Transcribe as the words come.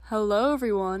Hello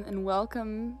everyone and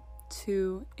welcome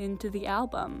to Into the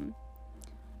Album.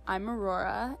 I'm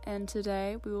Aurora and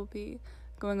today we will be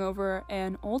going over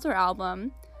an older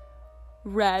album,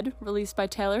 Red, released by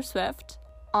Taylor Swift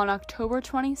on October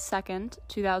 22nd,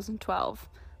 2012.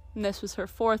 And this was her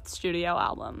fourth studio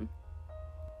album.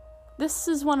 This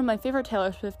is one of my favorite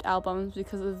Taylor Swift albums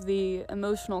because of the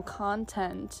emotional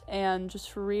content and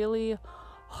just really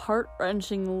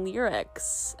heart-wrenching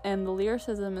lyrics, and the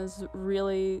lyricism is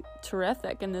really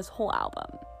terrific in this whole album.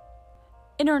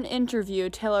 In an interview,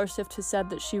 Taylor Swift has said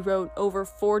that she wrote over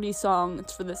 40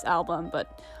 songs for this album,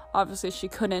 but obviously she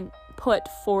couldn't put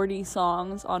 40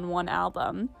 songs on one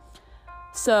album.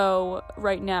 So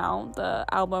right now, the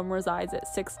album resides at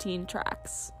 16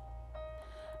 tracks.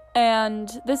 And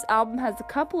this album has a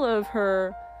couple of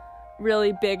her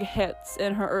really big hits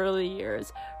in her early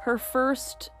years. Her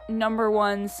first number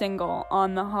one single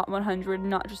on the Hot 100,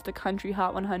 not just the country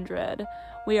Hot 100,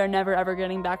 We Are Never Ever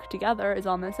Getting Back Together, is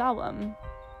on this album.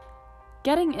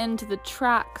 Getting into the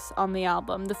tracks on the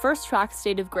album, the first track,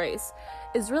 State of Grace,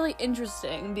 is really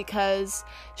interesting because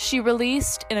she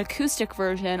released an acoustic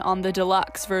version on the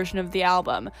deluxe version of the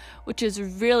album, which is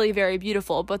really very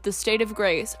beautiful, but the State of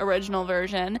Grace original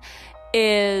version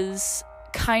is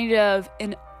kind of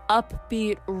an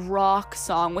upbeat rock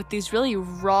song with these really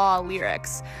raw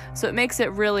lyrics, so it makes it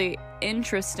really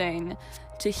interesting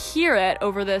to hear it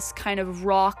over this kind of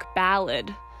rock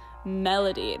ballad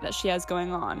melody that she has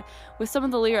going on, with some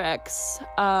of the lyrics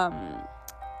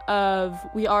of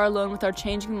 "We are alone with our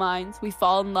changing minds, we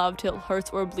fall in love till it hurts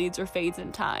or bleeds or fades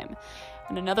in time."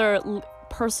 And another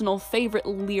personal favorite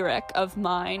lyric of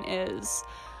mine is,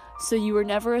 "So you were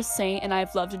never a saint and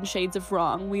I've loved in shades of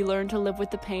wrong. We learned to live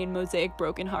with the pain, mosaic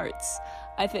broken hearts."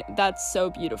 I think that's so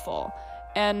beautiful.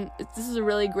 And this is a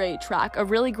really great track, a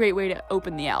really great way to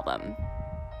open the album.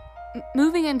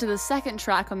 Moving into the second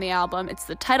track on the album, it's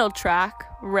the title track,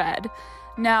 Red.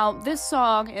 Now, this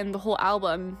song and the whole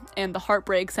album and the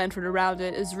heartbreak centered around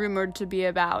it is rumored to be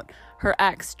about her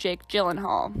ex, Jake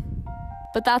Gyllenhaal.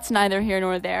 But that's neither here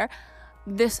nor there.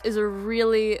 This is a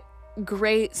really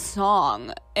great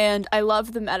song, and I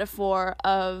love the metaphor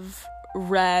of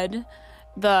red.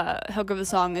 The hook of the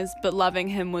song is, "But loving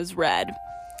him was red."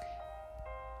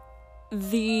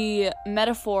 The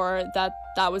metaphor that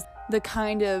was the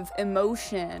kind of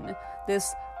emotion,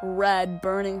 this red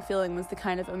burning feeling was the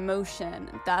kind of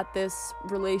emotion that this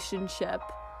relationship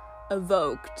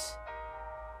evoked.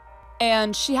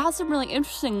 And she has some really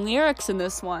interesting lyrics in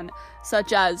this one,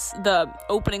 such as the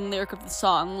opening lyric of the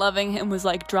song, "Loving him was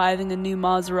like driving a new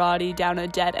Maserati down a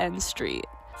dead-end street.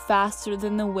 Faster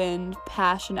than the wind,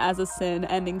 passion as a sin,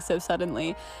 ending so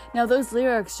suddenly." Now, those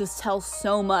lyrics just tell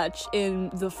so much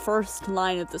in the first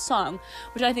line of the song,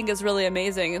 which I think is really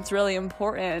amazing. It's really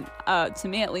important, to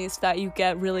me at least, that you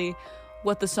get really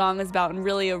what the song is about and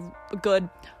really a good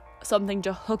something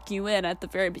to hook you in at the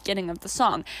very beginning of the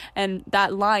song, and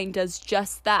that line does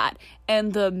just that,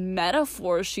 and the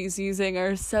metaphors she's using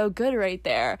are so good right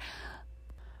there.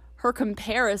 Her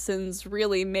comparisons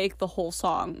really make the whole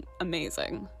song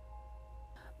amazing.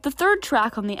 The third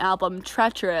track on the album,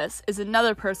 Treacherous, is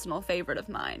another personal favorite of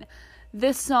mine.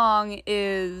 This song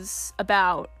is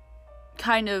about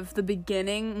kind of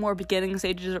the more beginning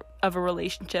stages of a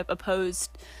relationship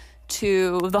opposed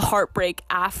to the heartbreak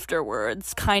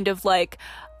afterwards, kind of like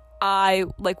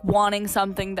wanting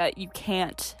something that you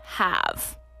can't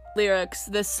have. Lyrics,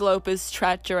 "This slope is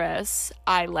treacherous,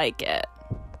 I like it."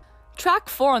 Track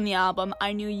 4 on the album,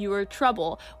 I Knew You Were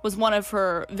Trouble, was one of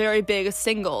her very big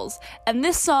singles, and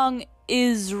this song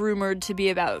is rumored to be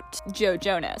about Joe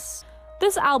Jonas.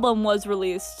 This album was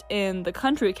released in the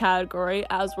country category,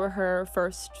 as were her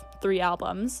first 3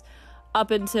 albums. Up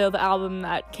until the album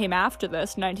that came after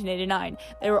this, 1989,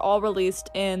 they were all released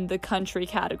in the country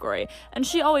category. And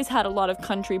she always had a lot of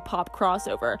country pop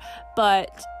crossover,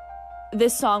 but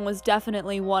this song was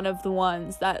definitely one of the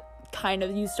ones that kind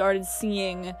of you started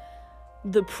seeing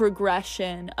the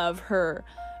progression of her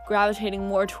gravitating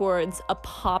more towards a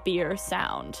poppier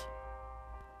sound.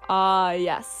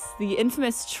 Yes, the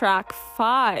infamous track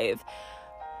 5.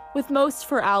 With most of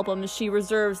her albums, she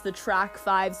reserves the track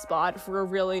 5 spot for a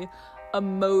really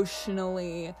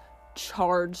emotionally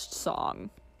charged song.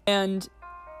 And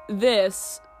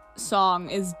this song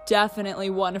is definitely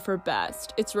one of her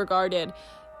best. It's regarded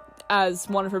as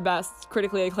one of her best,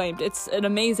 critically acclaimed. It's an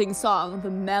amazing song. The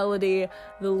melody,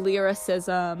 the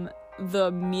lyricism, the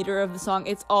meter of the song,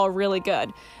 it's all really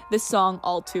good. This song,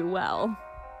 All Too Well.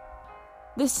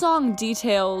 This song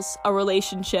details a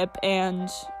relationship and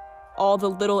all the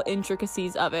little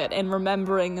intricacies of it and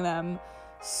remembering them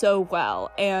so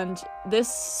well. And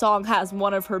this song has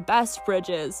one of her best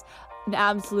bridges, an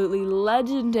absolutely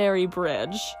legendary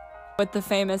bridge with the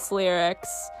famous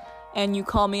lyrics, "And you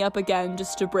call me up again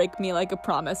just to break me like a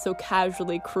promise, so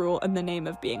casually cruel in the name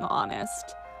of being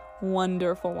honest."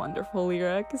 Wonderful, wonderful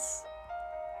lyrics.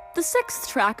 The 6th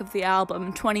track of the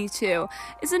album, 22,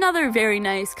 is another very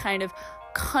nice kind of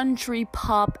country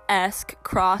pop-esque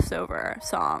crossover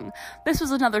song. This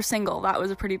was another single that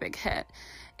was a pretty big hit.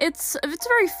 It's a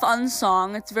very fun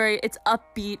song. It's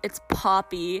upbeat, it's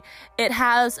poppy. It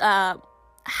has a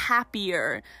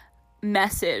happier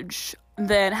message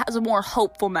has a more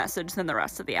hopeful message than the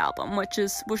rest of the album, which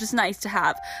is nice to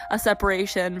have a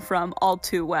separation from All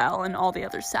Too Well and all the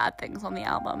other sad things on the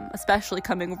album, especially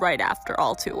coming right after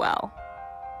All Too Well.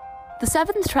 The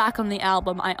 7th track on the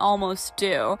album, I Almost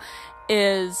Do,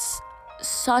 is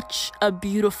such a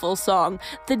beautiful song.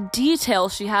 The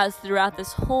details she has throughout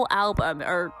this whole album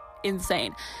are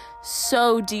insane.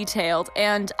 So detailed,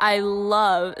 and I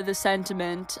love the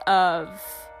sentiment of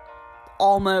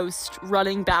almost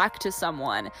running back to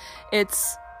someone.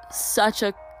 It's such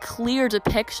a clear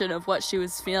depiction of what she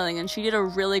was feeling, and she did a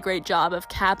really great job of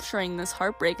capturing this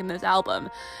heartbreak in this album.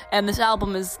 And this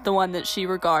album is the one that she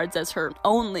regards as her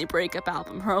only breakup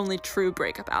album, her only true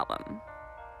breakup album.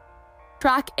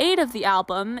 Track 8 of the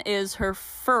album is her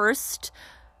first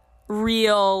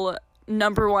real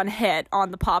 #1 hit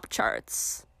on the pop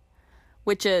charts,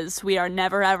 which is "We Are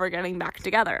Never Ever Getting Back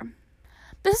Together."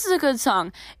 This is a good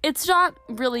song. It's not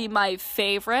really my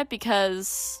favorite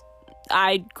because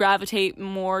I gravitate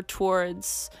more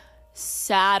towards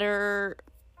sadder,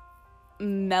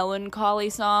 melancholy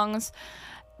songs,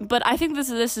 but I think this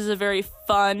is a very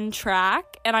fun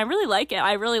track, and I really like it.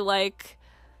 I really like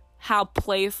how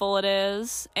playful it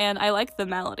is, and I like the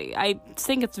melody. I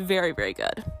think it's very, very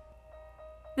good.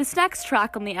 This next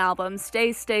track on the album,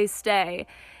 "Stay, Stay, Stay,"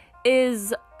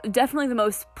 is definitely the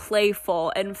most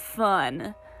playful and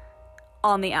fun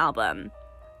on the album.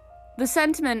 The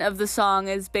sentiment of the song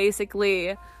is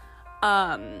basically,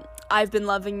 I've been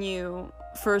loving you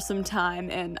for some time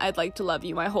and I'd like to love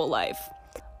you my whole life.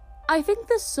 I think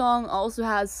this song also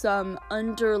has some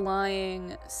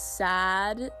underlying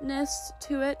sadness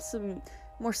to it, some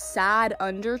more sad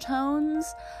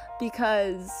undertones,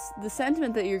 because the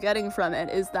sentiment that you're getting from it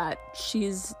is that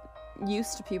she's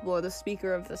used to people, or the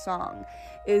speaker of the song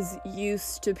is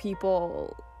used to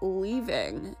people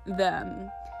leaving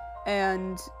them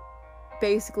and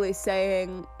basically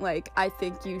saying, like, I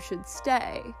think you should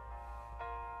stay.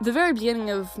 The very beginning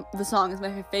of the song is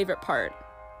my favorite part,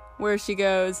 where she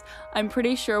goes, "I'm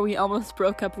pretty sure we almost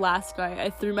broke up last night. I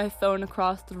threw my phone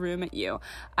across the room at you.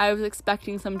 I was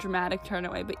expecting some dramatic turn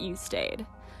away, but you stayed."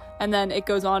 And then it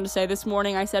goes on to say, "This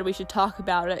morning I said we should talk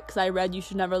about it because I read you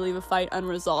should never leave a fight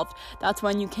unresolved. That's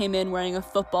when you came in wearing a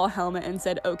football helmet and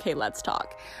said, okay, let's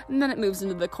talk." And then it moves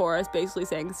into the chorus basically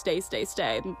saying, "Stay, stay,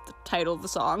 stay," the title of the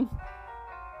song.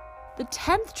 The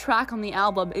 10th track on the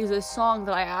album is a song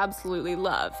that I absolutely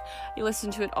love. I listen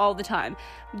to it all the time.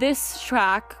 This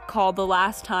track, called "The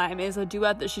Last Time," is a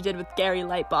duet that she did with Gary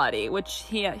Lightbody, which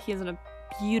he has a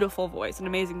beautiful voice, an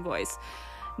amazing voice.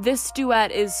 This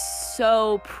duet is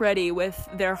so pretty with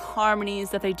their harmonies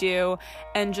that they do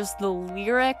and just the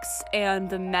lyrics and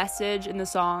the message in the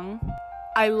song.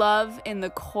 I love in the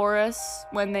chorus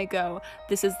when they go,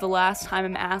 "This is the last time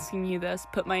I'm asking you this,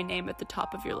 put my name at the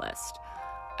top of your list."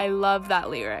 I love that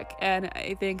lyric, and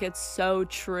I think it's so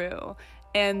true.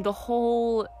 And the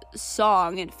whole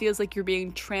song, it feels like you're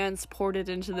being transported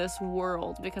into this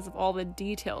world because of all the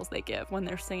details they give when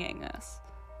they're singing this.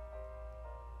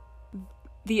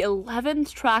 The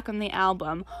 11th track on the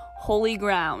album, "Holy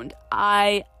Ground,"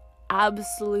 I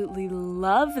absolutely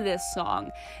love this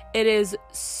song. It is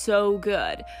so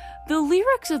good. The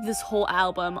lyrics of this whole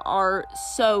album are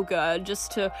so good,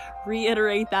 just to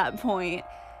reiterate that point.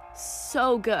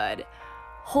 So good.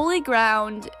 "Holy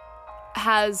Ground"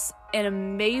 has an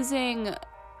amazing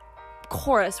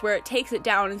chorus where it takes it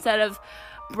down instead of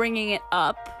bringing it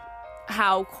up,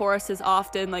 how choruses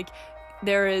often, like,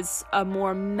 there is a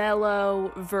more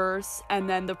mellow verse and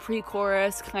then the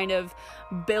pre-chorus kind of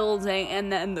building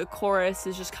and then the chorus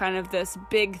is just kind of this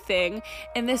big thing.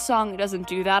 In this song, it doesn't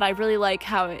do that. I really like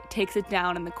how it takes it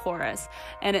down in the chorus,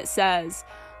 and it says,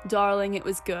 "Darling, it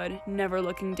was good, never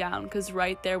looking down, 'cause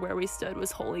right there where we stood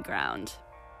was holy ground."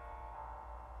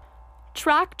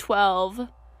 Track 12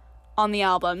 on the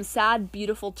album, "Sad,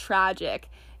 Beautiful,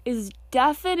 Tragic," is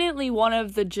definitely one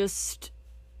of the just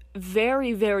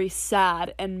very, very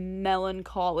sad and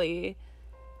melancholy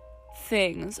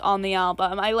things on the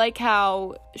album. I like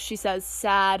how she says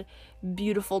sad,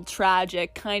 beautiful,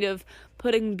 tragic, kind of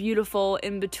putting beautiful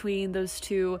in between those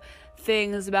two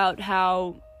things about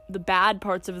how the bad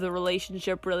parts of the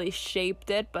relationship really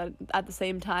shaped it, but at the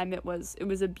same time it was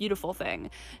a beautiful thing.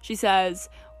 She says,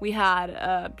 we had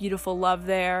a beautiful love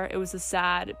there. It was a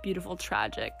sad, beautiful,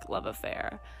 tragic love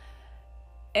affair.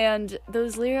 And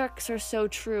those lyrics are so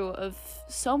true of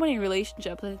so many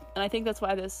relationships, and I think that's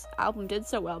why this album did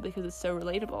so well, because it's so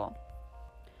relatable.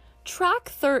 Track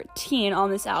 13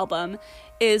 on this album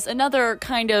is another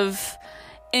kind of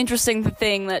interesting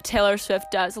thing that Taylor Swift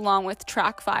does, along with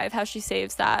track 5, how she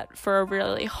saves that for a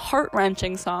really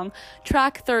heart-wrenching song.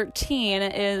 Track 13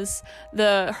 is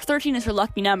her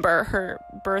lucky number, her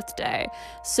birthday.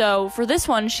 So for this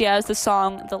one, she has the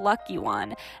song The Lucky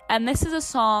One, and this is a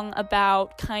song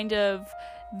about kind of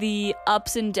the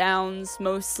ups and downs,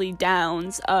 mostly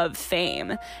downs, of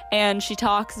fame. And she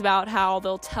talks about how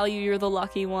they'll tell you you're the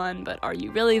lucky one, but are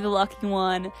you really the lucky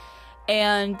one?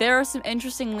 And there are some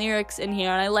interesting lyrics in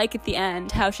here, and I like at the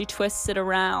end how she twists it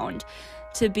around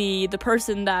to be the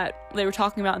person that they were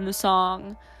talking about in the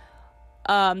song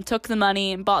took the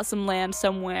money and bought some land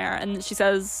somewhere, and she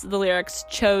says the lyrics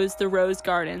chose the rose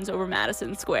gardens over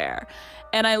Madison Square.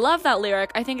 And I love that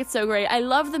lyric. I think it's so great. I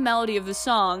love the melody of the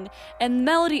song, and the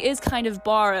melody is kind of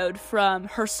borrowed from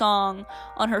her song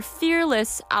on her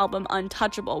Fearless album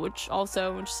Untouchable, which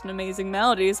also just an amazing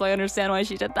melody, so I understand why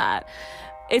she did that.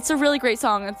 It's a really great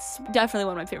song. It's definitely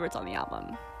one of my favorites on the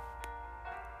album.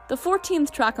 The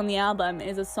 14th track on the album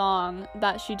is a song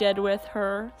that she did with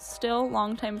her still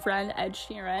longtime friend Ed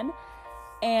Sheeran,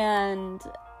 and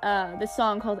this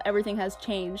song called Everything Has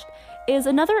Changed is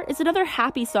another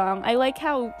happy song. I like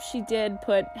how she did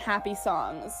put happy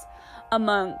songs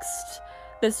amongst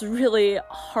this really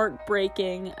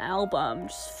heartbreaking album,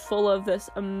 just full of this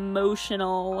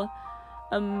emotional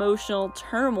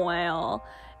turmoil.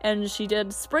 And she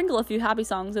did sprinkle a few happy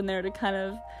songs in there to kind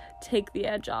of take the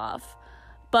edge off.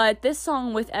 But this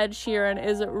song with Ed Sheeran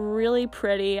is really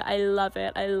pretty. I love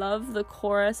it. I love the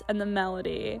chorus and the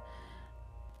melody.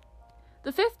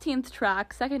 The 15th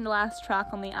track, second to last track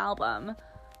on the album,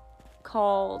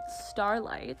 called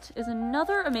Starlight, is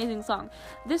another amazing song.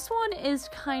 This one is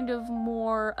kind of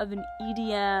more of an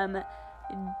EDM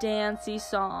dancey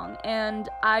song, and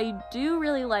I do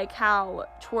really like how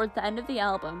towards the end of the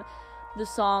album the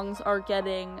songs are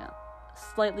getting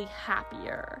slightly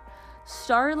happier.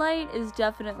 Starlight is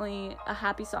definitely a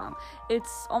happy song.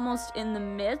 It's almost in the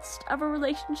midst of a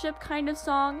relationship kind of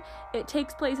song. It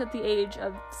takes place at the age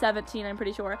of 17, I'm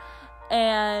pretty sure,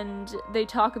 and they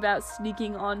talk about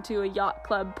sneaking onto a yacht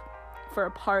club for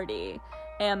a party,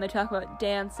 and they talk about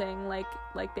dancing like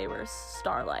they were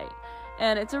starlight.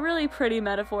 And it's a really pretty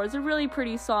metaphor. It's a really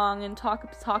pretty song, and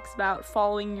talks about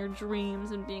following your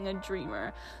dreams and being a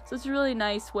dreamer. So it's a really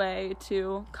nice way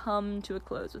to come to a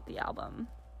close with the album.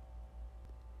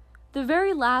 The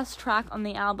very last track on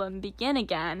the album, Begin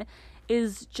Again,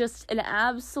 is just an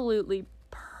absolutely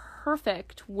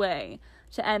perfect way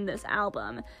to end this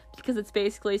album, because it's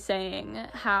basically saying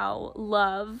how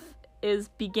love is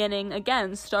beginning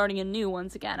again, starting anew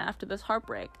once again after this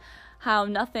heartbreak. How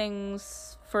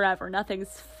nothing's forever,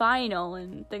 nothing's final,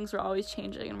 and things are always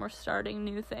changing, and we're starting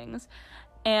new things.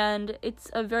 And it's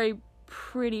a very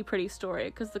pretty story,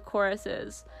 because the chorus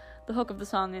is, the hook of the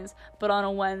song is, but on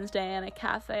a Wednesday in a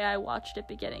cafe I watched it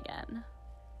begin again.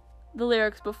 The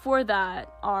lyrics before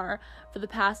that are, for the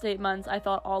past 8 months I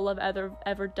thought all love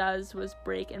ever does was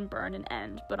break and burn and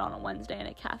end, but on a Wednesday in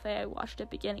a cafe I watched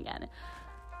it begin again.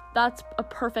 That's a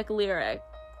perfect lyric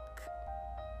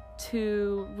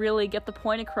to really get the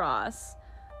point across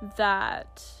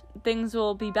that things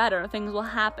will be better, things will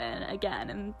happen again,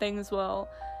 and things will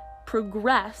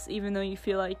progress even though you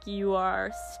feel like you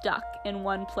are stuck in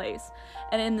one place.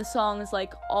 And in the songs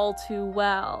like All Too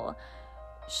Well,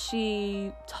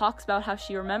 she talks about how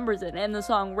she remembers it. And in the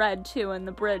song Red too, in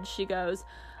the bridge, she goes,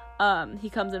 he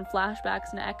comes in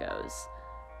flashbacks and echoes.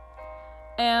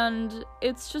 And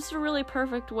it's just a really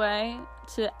perfect way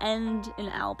to end an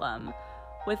album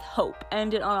with hope.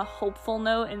 End it on a hopeful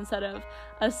note instead of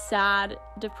a sad,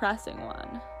 depressing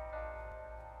one.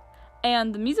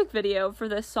 And the music video for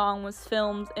this song was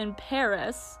filmed in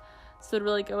Paris, so to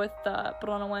really go with the but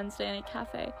on a Wednesday in a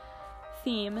cafe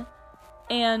theme.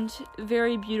 And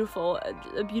very beautiful,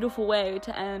 a beautiful way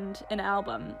to end an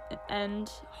album.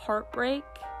 End heartbreak,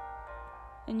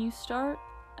 and you start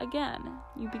again.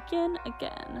 You begin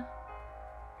again.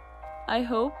 I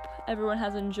hope everyone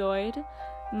has enjoyed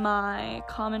my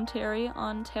commentary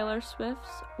on Taylor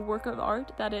Swift's work of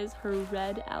art, that is her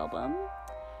Red album.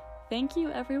 Thank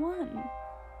you, everyone.